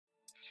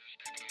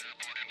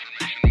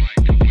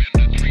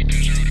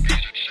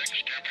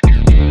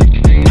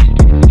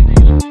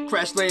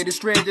crash landed,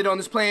 stranded on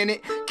this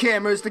planet.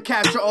 Cameras to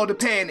capture all the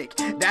panic.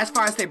 That's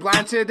fine, stay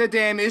blind to the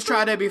damage.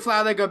 Try to be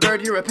fly like a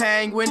bird, you're a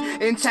penguin.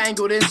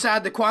 Entangled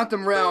inside the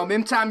quantum realm.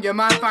 In time your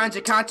mind finds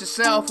your conscious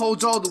self.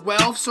 Holds all the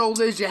wealth, soul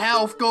is your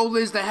health. Goal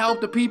is to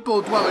help the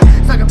people dwelling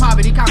stuck in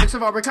poverty, comics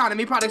of our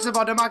economy. Products of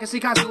our democracy,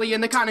 constantly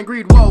in the con and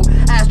greed. Whoa,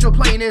 astral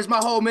plane is my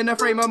home. In the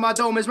frame of my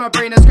dome is my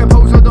brain that's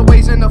composed of the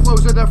waves and the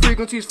flows of the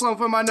frequencies flown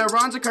from my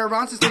neurons.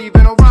 Occurrence is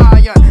leaving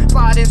Orion.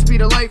 Slide in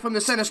speed of light from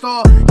the center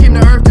star. Came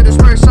to earth to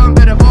disperse some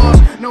better balls.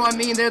 No, I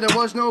mean there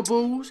was no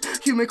booze.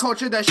 Human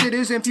culture, that shit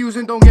is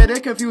infusing. Don't get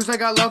it confused. I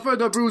got love for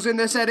the bruise and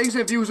the settings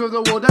and views of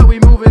the world that we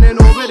moving in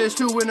orbit. It's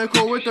two in a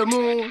core with the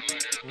moon.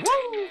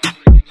 Woo!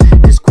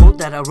 This quote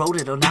that I wrote,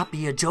 it'll not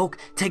be a joke.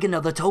 Take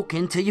another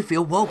token till you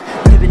feel woke.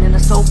 Living in a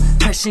soap,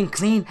 fresh and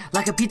clean,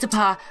 like a pizza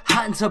pie,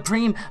 hot and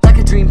supreme, like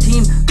a dream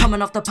team.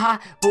 Coming off the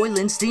pot,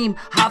 boiling steam.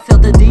 I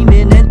felt the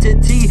demon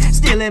entity,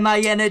 stealing my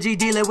energy,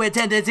 dealing with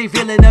tendency,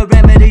 feeling the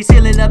remedy,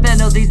 sealing the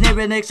penalties,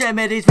 nearing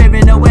extremities,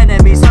 fearing no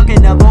enemy, stuck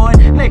in the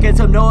void, making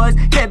some noise,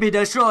 can't be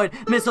destroyed,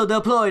 missile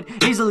deployed,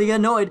 easily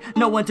annoyed,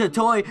 no one to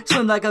toy,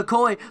 swim like a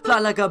koi, fly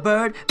like a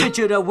bird,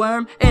 picture the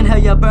worm, inhale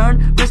your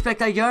burn,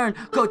 respect I yearn,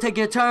 go take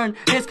your turn,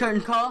 it's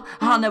curtain call,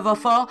 I'll never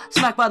fall,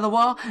 smack by the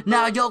wall,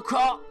 now you'll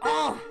crawl.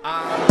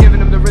 I'm giving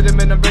them the rhythm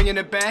and I'm bringing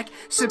it back,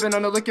 sipping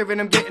on the liquor and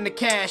I'm getting the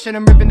cash, and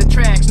I'm ripping the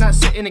tracks, not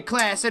sitting in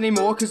class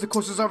anymore, cause the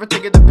courses are a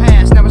thing of the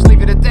past. Now let's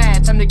leave it at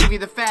that, time to give you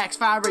the facts.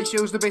 5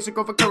 ratios, the basic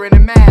of current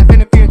in math,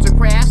 interference of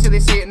crafts, till they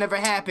say it never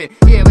happened.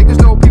 Yeah, like there's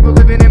no people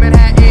living in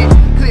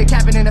Manhattan, clear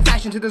capping in a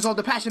fashion to dissolve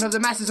the passion of the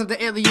masses of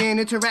the alien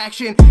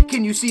interaction.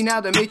 Can you see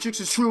now the matrix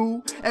is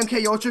true?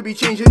 MK Ultra be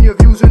changing your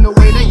views and the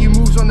way that you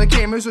moves on the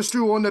cameras or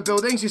strew on the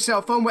buildings, your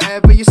cell phone,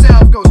 wherever your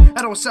self goes.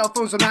 I don't sell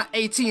phones, I'm not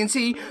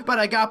AT&T, but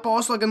I got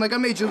balls slugging like a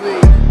major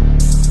league.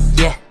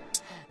 Yeah,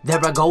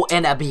 there I go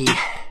and I be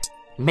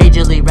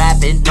majorly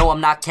rapping, no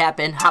I'm not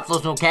capping, hot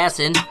flows no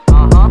gassing.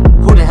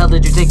 Who the hell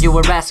did you think you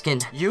were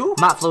asking? You?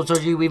 My flows, are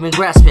you even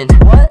grasping?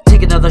 What?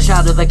 Take another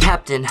shot of the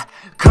captain,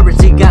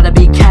 currency gotta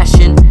be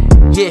cashing.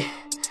 Yeah,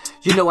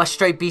 you know I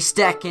straight be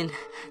stacking,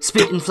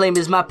 spitting flame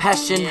is my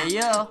passion.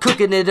 Yeah.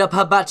 Cooking it up,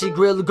 hibachi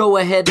grill, go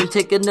ahead and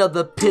take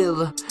another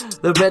pill.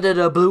 The red or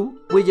the blue,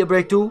 will you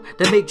break through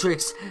the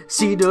matrix?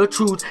 See the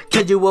truth,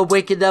 can you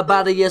awaken the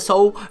body, your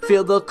soul?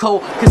 Feel the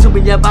cold,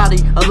 consuming your body,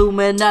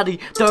 Illuminati,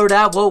 third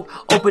eye woke.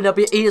 Open up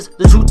your ears,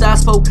 the truth I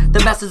spoke.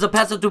 The masses are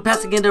passing through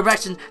passing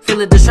interactions,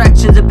 feeling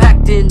distractions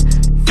impacting.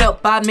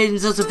 Felt by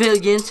millions of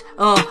civilians,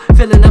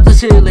 filling up the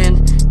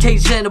ceiling.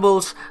 Caged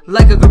animals,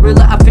 like a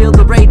gorilla, I feel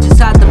the rage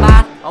inside the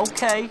mind.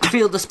 Okay, I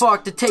feel the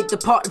spark to take the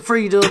part in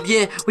freedom.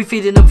 Yeah, we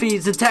feeding them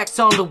feeds and tax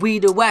on the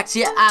weed and wax.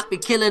 Yeah, I be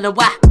killing them.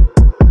 Why?